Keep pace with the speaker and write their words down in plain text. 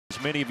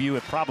as many of you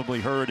have probably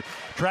heard,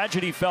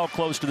 tragedy fell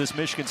close to this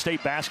Michigan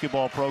State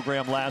basketball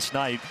program last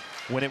night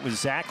when it was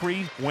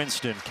Zachary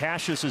Winston,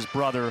 Cassius's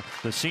brother,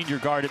 the senior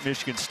guard at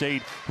Michigan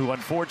State, who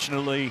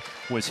unfortunately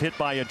was hit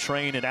by a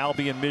train in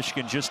Albion,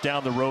 Michigan, just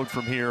down the road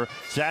from here.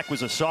 Zach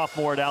was a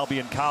sophomore at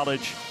Albion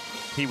College.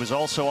 He was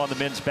also on the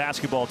men's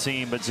basketball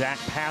team, but Zach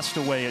passed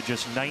away at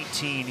just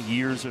 19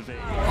 years of age.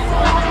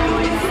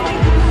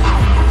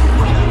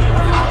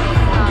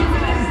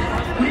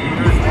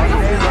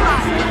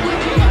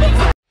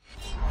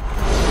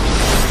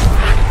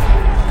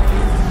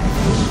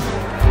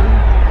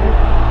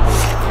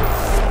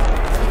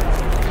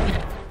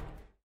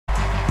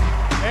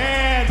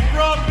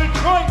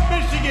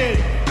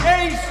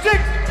 A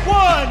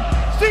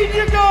 6'1"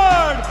 senior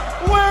guard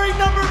wearing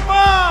number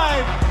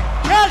 5,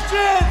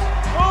 Cassius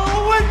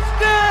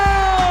Winston!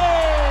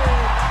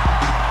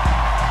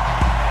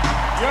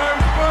 Your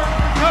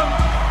Spartans coach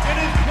in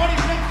his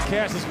 26th.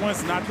 Cassius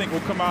Winston, I think, will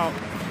come out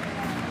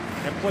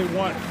and play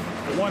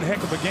one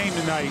heck of a game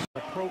tonight.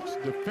 Approach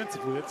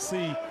defensively. Let's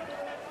see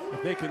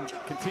if they can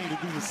continue to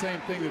do the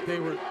same thing that they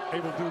were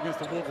able to do against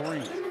the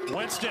Wolverines.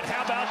 Winston,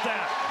 how about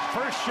that?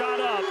 First shot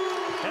up,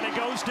 and it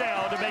goes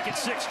down to make it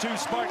 6-2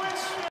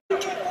 Spartans.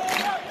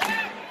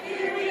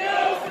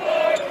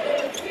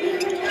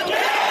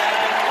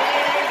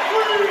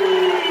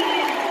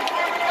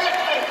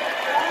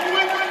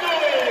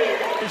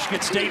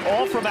 Michigan State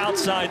all from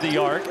outside the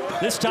arc.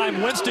 This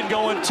time Winston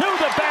going to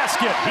the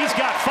basket. He's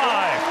got 5.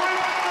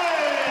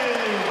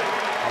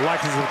 I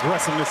like his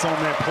aggressiveness on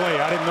that play.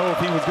 I didn't know if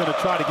he was going to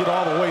try to get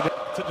all the way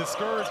to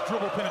discourage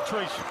dribble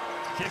penetration.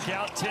 Kick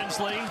out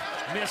Tinsley,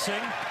 missing.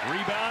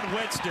 Rebound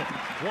Winston.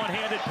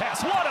 One-handed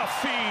pass. What a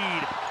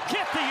feed!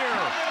 Kithier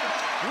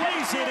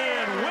lays it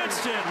in.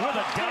 Winston with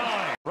a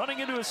dime. Running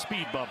into a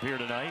speed bump here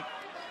tonight.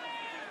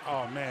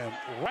 Oh man,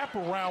 wrap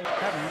around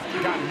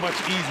haven't gotten much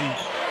easy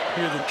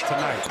here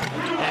tonight.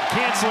 And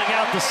canceling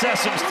out the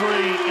Sessoms 3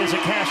 is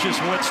a Cassius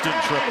Winston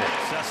triple.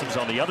 Sessoms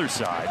on the other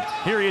side.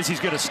 Here he is.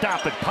 He's going to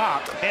stop and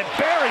pop and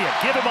bury it.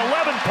 Give him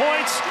 11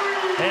 points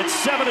and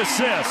 7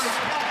 assists.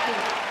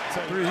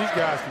 Three of these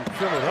guys can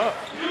fill it up.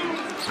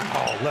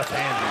 Oh,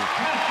 left-handed.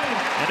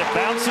 And it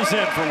bounces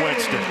in for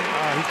Winston.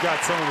 He's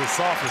got some of the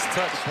softest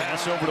touch.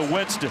 Pass over to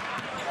Winston.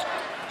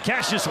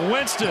 Cassius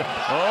Winston.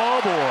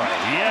 Oh, boy.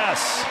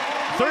 Yes.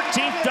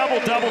 13th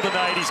double-double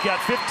tonight. He's got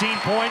 15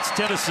 points,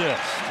 10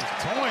 assists.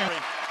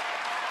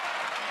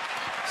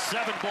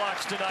 7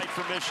 blocks tonight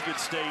for Michigan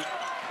State.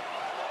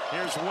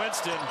 Here's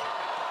Winston.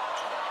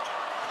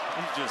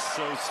 He's just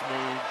so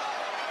smooth.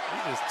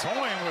 He's just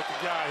toying with the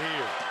guy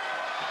here.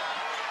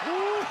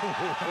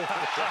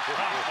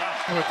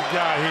 With the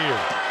guy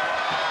here.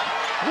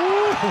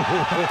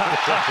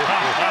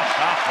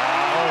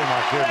 Oh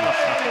my goodness.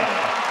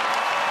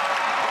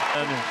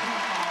 And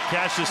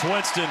Cassius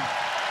Winston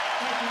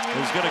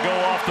is going to go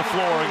off the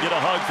floor and get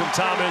a hug from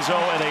Tom Izzo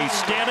and a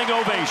standing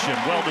ovation,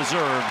 well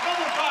deserved,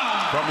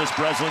 from this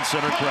Breslin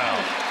Center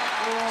crowd.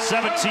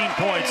 17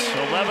 points,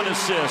 11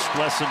 assists,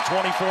 less than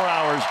 24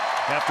 hours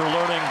after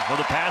learning of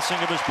the passing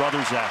of his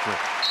brother Zachary.